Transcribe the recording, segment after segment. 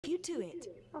You to it.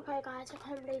 Okay guys, I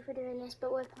can't believe we're doing this,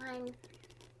 but we're playing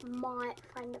my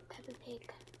friend Peppa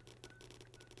Pig.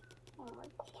 Oh my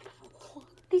god.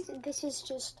 This is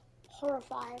just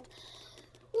horrifying.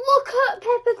 Look at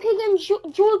Peppa Pig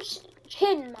and George's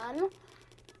chin, man.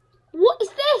 What is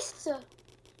this?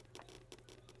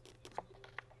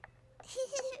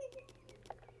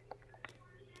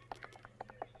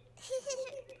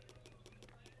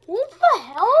 What the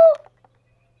hell?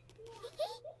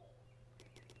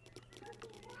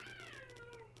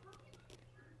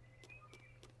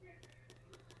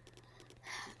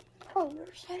 Oh,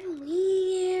 you're so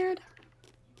weird.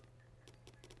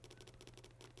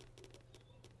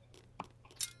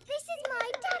 This is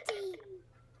my daddy.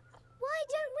 Why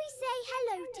don't we say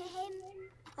hello to him?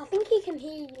 I think he can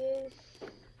hear you.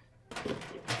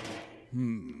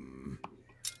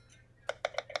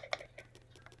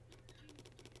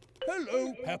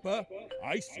 Hello, Peppa.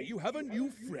 I see you have a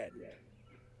new friend.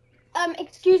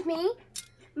 Excuse me.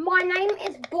 My name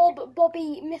is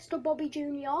Bobby, Mr. Bobby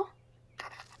Jr.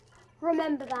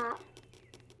 Remember that.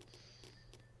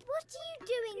 What are you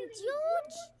doing,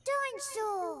 George?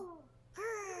 Dinosaur.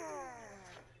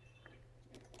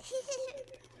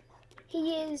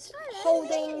 He is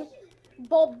holding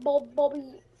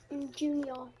Bobby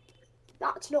Jr.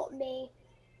 That's not me.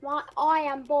 Right, I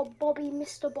am Bobby,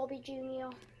 Mr. Bobby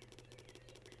Jr.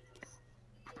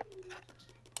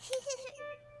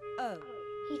 Oh,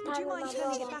 He's would you playing with mind my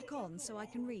turning it brother. back on so I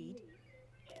can read?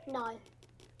 No.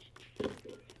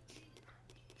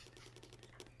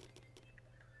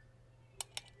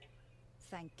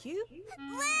 Thank you.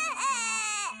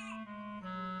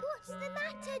 What's the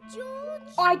matter,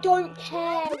 George? I don't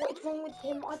care what's wrong with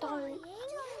him. I don't.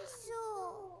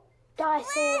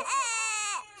 Dinosaur.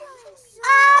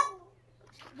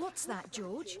 What's that,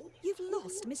 George? You've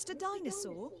lost Mr.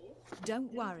 Dinosaur?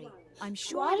 Don't worry. I'm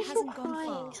sure Why it does hasn't your gone crying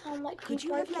far. sound like Could you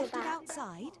you have broke your left it back?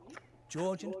 outside?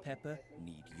 George and Peppa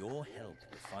need your help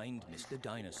to find Mr.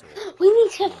 Dinosaur. We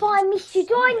need to find Mr.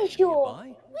 Somewhere Dinosaur. nearby.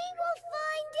 We will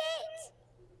find it.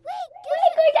 We're We're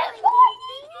good good at at finding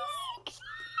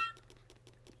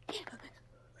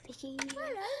finding. Follow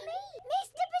me,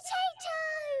 Mr. Potato.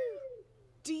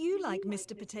 Do you like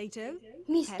Mr. Potato?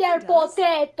 Mr. Peppa does.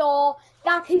 Potato,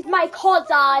 that is my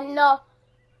cousin.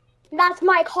 That's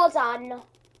my cousin.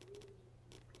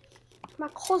 My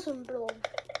cousin, bro.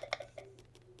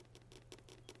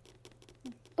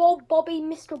 Bobby,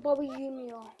 Mr. Bobby Jr.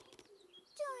 Dinosaur.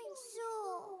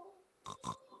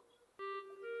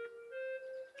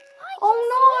 Oh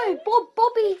no,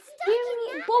 Bobby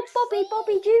Jr.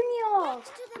 Bobby Jr.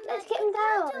 Let's get him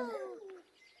down.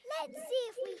 Let's see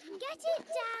if we can get it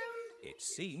down. It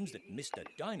seems that Mr.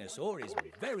 Dinosaur is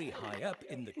very high up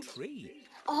in the tree.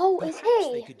 Oh, is Perhaps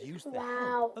they he? could use the Wow,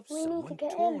 help of we need to someone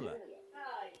get taller. him.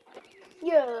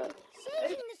 Yeah.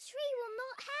 Shaking the tree will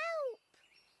not help.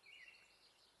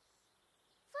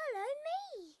 Follow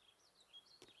me.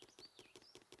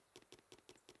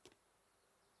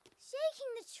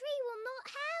 Shaking the tree will not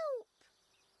help.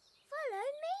 Follow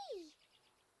me.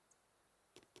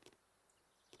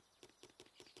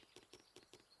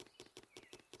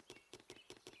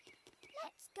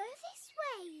 Let's go this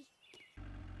way.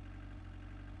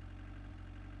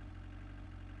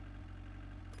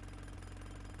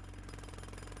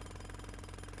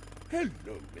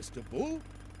 Hello, Mr. Bull.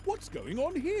 What's going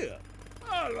on here?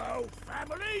 Hello,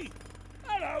 family.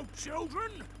 Hello,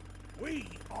 children. We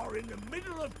are in the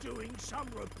middle of doing some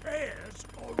repairs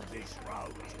on this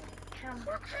road.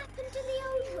 What happened to the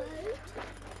old road?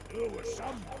 There were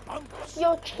some bumps.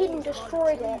 Your chin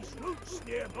destroyed it. These roots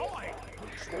nearby,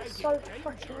 which It's made so it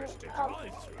dangerous to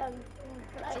drive through.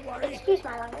 Don't worry. Excuse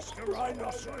my language. Mr.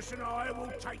 Rhinoceros and I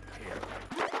will take care of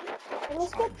it. Can we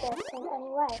skip this in any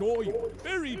way? Sure, you're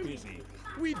very busy.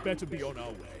 We'd better be on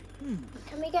our way.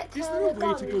 Can we get to Is there a the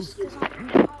way to go guns? through?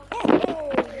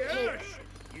 Oh, yes.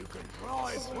 You can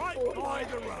drive right by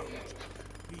the road.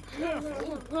 Be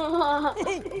careful.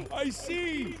 Oh, I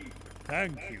see.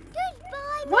 Thank you.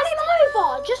 Goodbye, Run him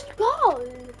over! Just go!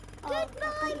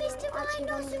 Goodbye, Mr. Actually,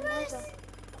 run him Rhinoceros. over.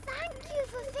 Thank you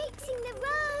for fixing the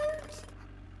road.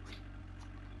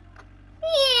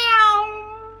 Meow!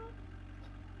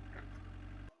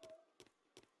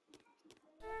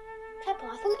 Peppa,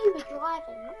 I thought you were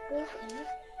driving, not walking.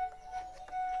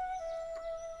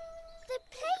 The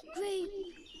playgroup.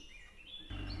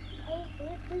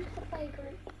 Playgroup? Who's the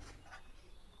playgroup?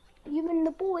 You and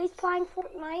the boys playing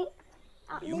Fortnite?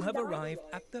 At You have midnight? arrived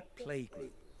at the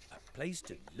playgroup, a place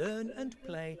to learn and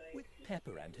play with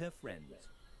Peppa and her friends.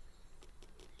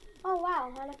 Oh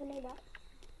wow, I never knew that.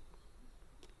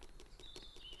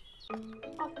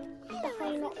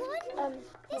 Definitely not.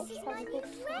 This is my new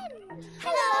friend.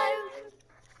 Hello.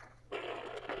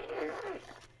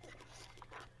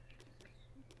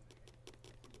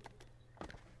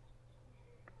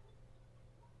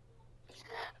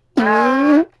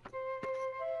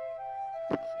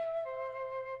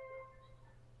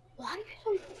 Why are you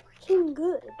so freaking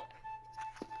good?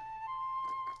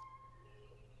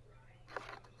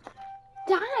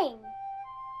 Dang!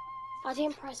 I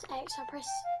didn't press X, I pressed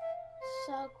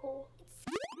circle.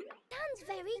 Sounds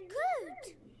very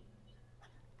good.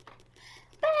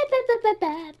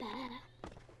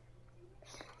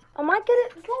 Am I good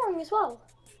at drawing as well?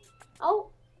 Oh.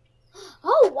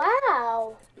 Oh,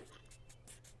 wow.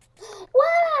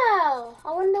 Wow.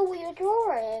 I wonder what you're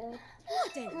drawing.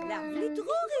 What a lovely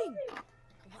drawing.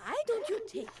 Why don't you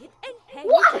take it and hang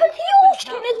What it happened in to your Peppa's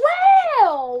chin house? as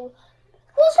well?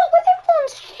 What's up with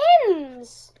everyone's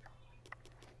chins?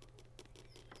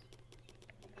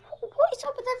 What is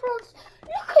up with everyone's...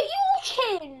 Look at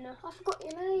your chin. I forgot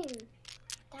your name.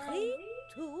 Dang. 3,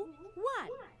 2, 1.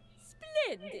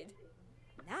 Splendid.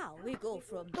 Now we go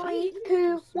from 3, big 2,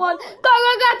 to 1. small. Go,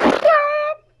 go, go.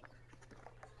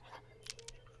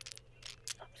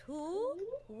 2,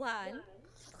 1,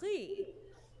 3.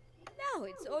 Now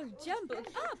it's all jumbled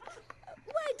up.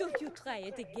 Why don't you try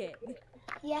it again?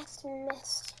 Yes,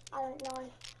 miss. I don't know.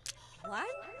 1,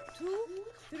 2,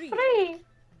 3. 3.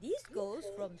 This goes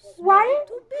from 1, small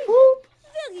to big. 2,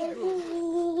 Very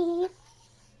good. 3.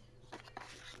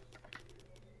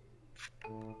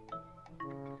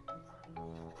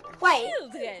 Wait,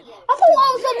 Children, I thought I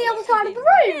was on the other side of the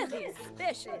room. very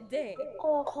special day.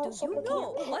 Oh, I can't Do stop you looking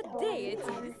know at what Peppa. day it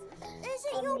is? Is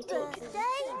it your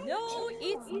birthday? No,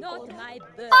 it's not my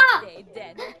Ah! birthday,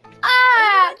 Danny.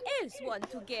 Ah! Anyone else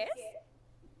want to guess?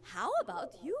 How about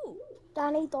you?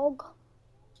 Danny dog.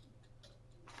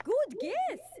 Good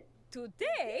guess.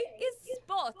 Today is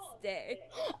Sports Day.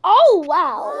 Oh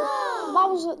wow! That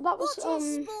was What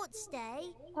is Sports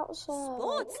Day?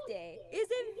 Sports Day is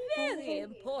a very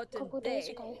couple important days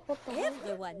day. ago. What the hell?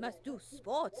 Everyone must do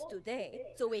sports today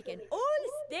so we can all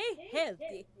stay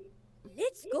healthy.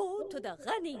 Let's go to the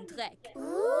running track.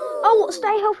 Oh,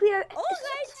 stay healthy. All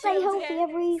right, Stay children, healthy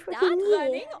every start freaking year.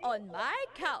 running on my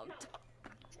count.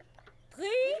 3,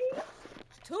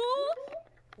 2,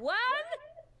 1,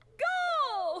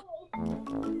 go!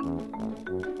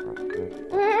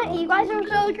 You guys are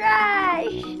so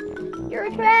trash. You're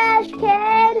trash,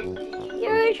 kid.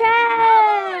 You're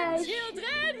trash.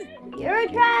 Children! You're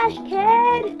trash,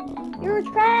 kid. You're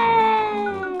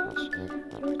trash.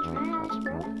 You're trash,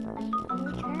 bro.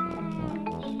 You're trash.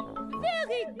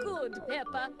 Very good,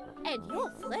 Peppa. And your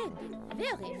friend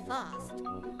is very fast.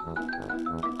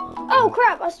 Oh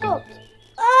crap! I stopped.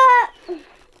 Ah!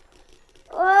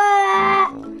 Ah!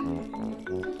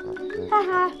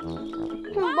 Haha.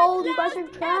 Balls, you guys are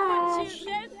trash.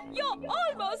 Children, you're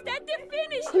almost at the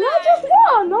finish Can I line. just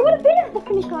won? I would have been at the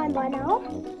finish line by now.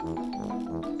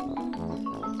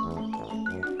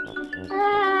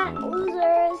 Ah,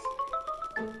 losers.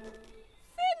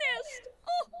 Finished!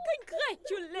 Oh,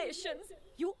 congratulations!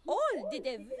 You all did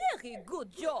a very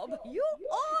good job. You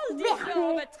all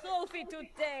deserve a trophy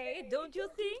today, don't you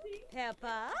think,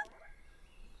 Peppa?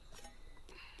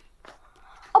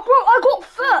 Oh, bro, I got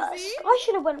first. I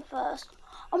should have went first.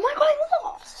 Am I going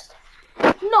last?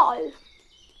 No.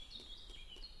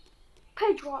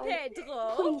 Pedro.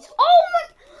 Pedro? Please. Oh my.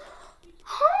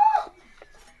 Huh?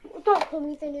 Don't call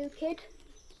me the new kid.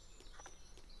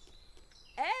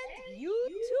 And you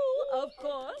too, of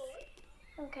course.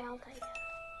 Okay, I'll take it.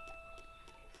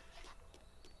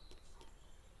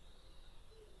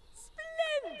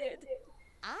 Splendid!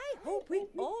 I hope we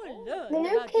all learn The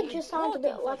new about kid the just sounds a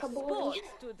bit importance like a of boy. sports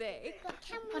today. But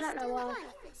can I we don't know still why. run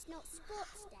if it's not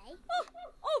Sports Day? Oh,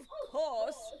 of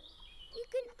course. You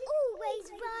can always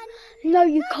run. No,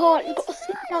 you can't. You've got to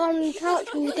sit down on the couch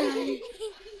all day.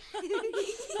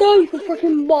 No, you can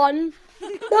fucking run.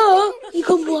 No, you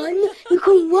can run. You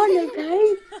can run,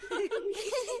 okay?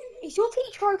 Is your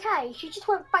teacher okay? She just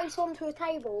went face onto a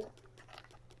table.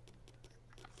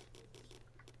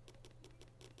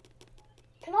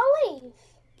 Can I leave?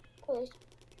 Please.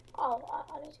 Oh,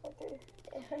 I need to go through.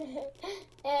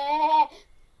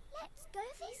 Let's go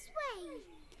this way.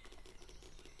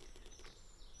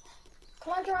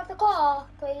 Can I drive the car,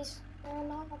 please?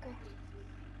 No, okay.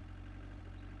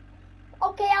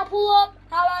 Okay, I'll pull up.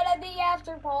 How about at the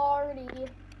after party?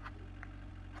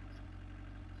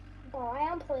 Bro, I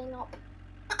am pulling up.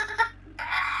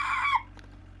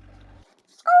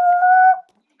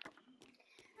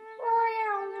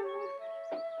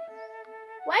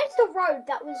 Where's the road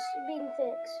that was being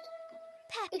fixed?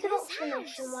 You Peppa's cannot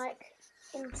finish in house. like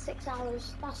in 6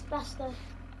 hours. That's the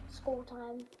school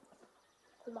time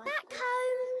for my Back school.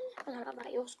 home. I don't know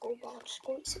about your school, but I'll just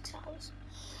school at 6 hours.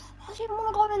 I didn't want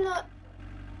to go in the.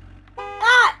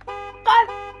 Ah!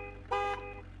 Go!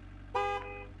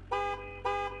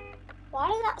 Why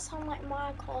does that sound like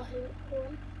my car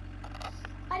horn?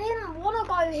 I didn't want to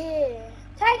go here.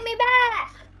 Take me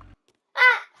back!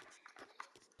 Ah!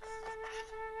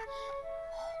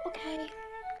 Okay.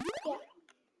 Yeah.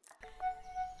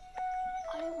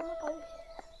 I don't want to go here.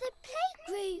 The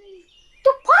playgroup.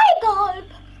 The playgroup!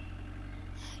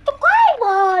 The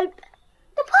playgroup!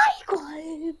 The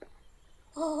playgroup!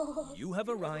 Oh. You have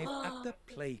arrived at the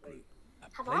playgroup, a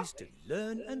Have I? place to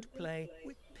learn and play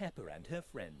with Peppa and her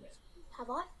friends. Have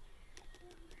I?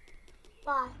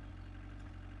 Bye.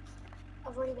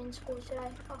 I've already been to school today.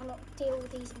 I cannot deal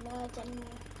with these nerds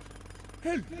anymore.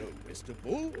 Hello, Mr.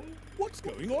 Bull. What's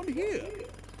going on here?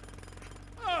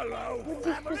 Hello, This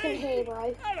wasn't family. here,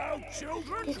 bro. Hello,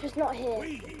 children. This was not here.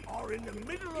 We are in the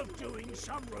middle of doing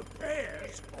some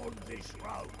repairs on this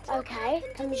road. Okay,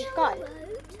 can we just go?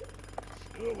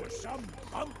 There were some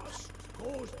bumps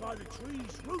caused by the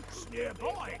tree's roots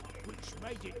nearby, which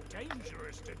made it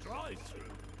dangerous to drive through.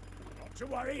 Not to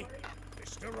worry,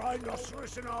 Mr.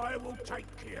 Rhinoceros and I will take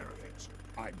care of it.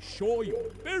 I'm sure you're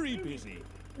very busy.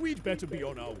 We'd better be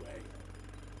on our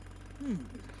way.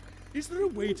 Is there a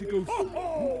way to go through?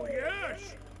 Oh,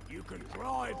 yes! You can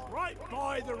drive right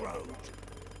by the road.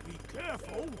 Be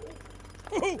careful.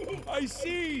 Oh, I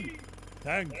see.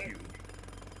 Thank you.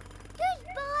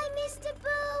 Goodbye, Mr.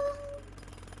 Bull.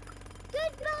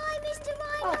 Goodbye, Mr.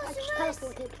 Oh, I just Rhinoceros.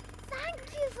 teleported. Thank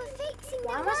you for fixing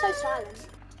Why the am I so road. silent?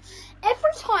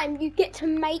 Every time you get to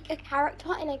make a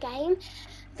character in a game,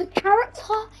 the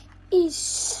character is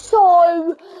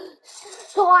so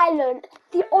silent.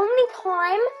 The only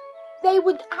time they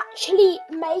would actually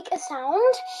make a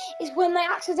sound is when they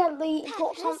accidentally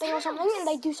drop something or something and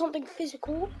they do something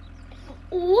physical,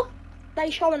 or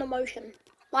they show an emotion,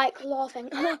 like laughing,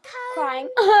 crying.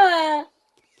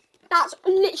 That's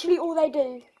literally all they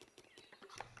do.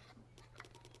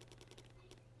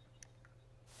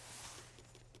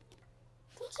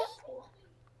 What's that for?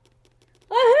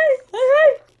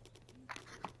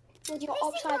 With your This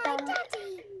is upside my down.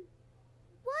 daddy.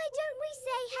 Why don't we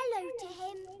say hello to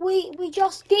him? We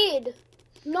just did.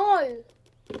 No.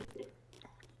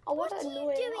 I want What to are you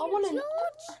annoy. doing, I want to.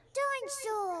 George?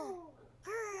 Dinosaur.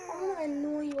 I want to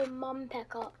annoy your mum,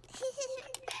 Pekka.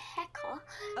 Pekka.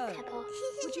 Oh, Peppa.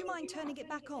 would you mind turning it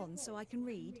back on so I can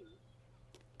read?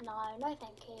 No,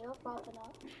 thank you. I'd rather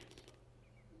not.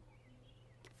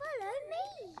 Follow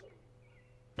me.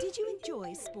 Did you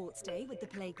enjoy Sports Day with the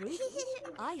playgroup?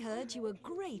 I heard you were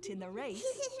great in the race.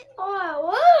 Oh,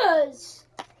 I was.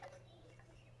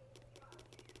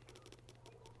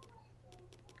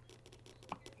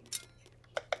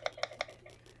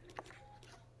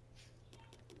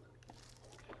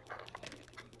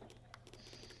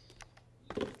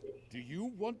 Do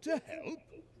you want to help?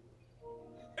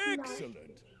 Excellent.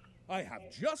 I have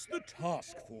just the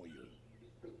task for you.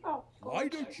 Oh, Why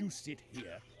God. don't you sit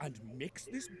here and mix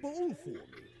this bowl for me?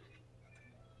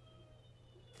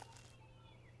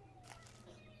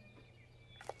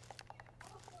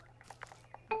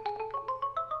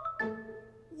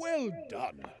 Well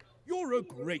done. You're a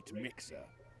great mixer.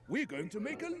 We're going to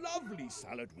make a lovely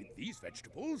salad with these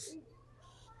vegetables.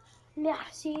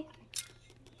 Merci.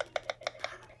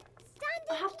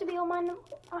 I have to be on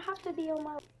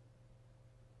my.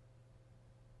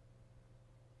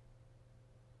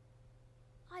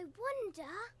 I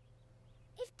wonder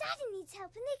if Daddy needs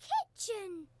help in the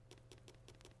kitchen.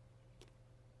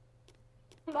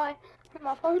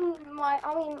 My phone. My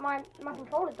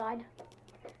controller died.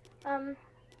 Can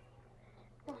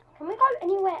we go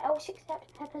anywhere else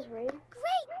except Peppa's room?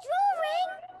 Great drawing.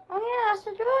 Oh yeah, that's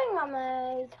the drawing I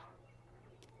made.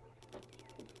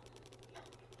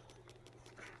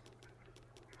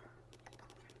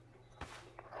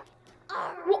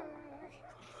 What?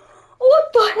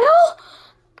 What the hell?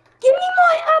 Give me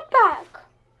my hat back!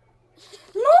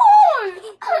 No! Give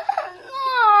me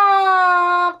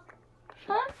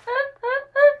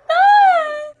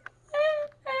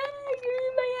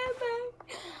my hat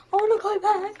back. I wanna go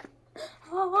back.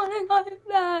 I wanna go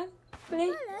back.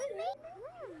 Please. Follow me.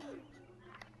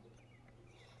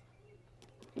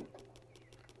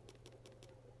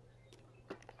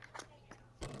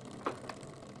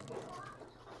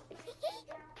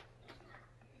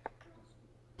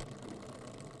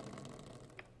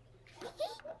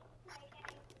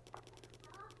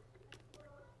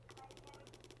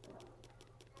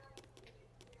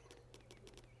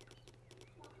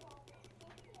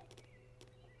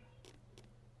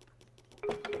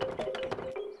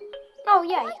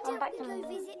 yay, Why I'm don't back we to go normal.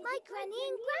 visit my granny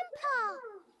and grandpa?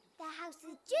 Their house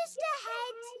is just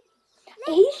ahead.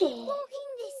 Let's Easy. keep walking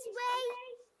this way.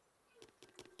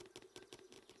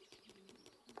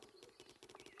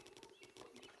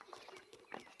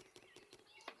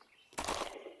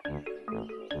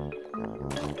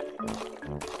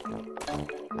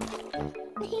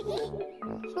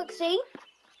 Look, see?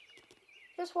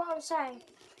 That's what I was saying.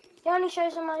 He only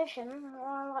shows emotion or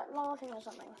I'm like laughing or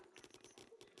something.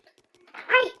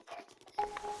 Hey!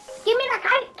 Give me the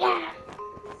cake!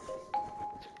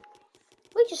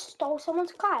 We just stole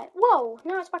someone's kite. Whoa,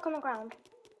 now it's back on the ground.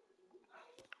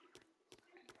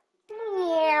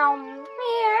 Meow,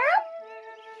 meow.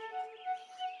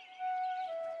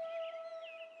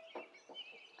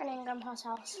 And then Grandpa's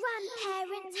house.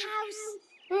 Grandparents' house.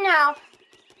 No.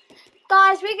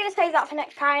 Guys, we're going to save that for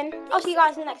next time. I'll see you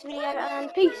guys in the next video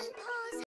and peace. Grandpa.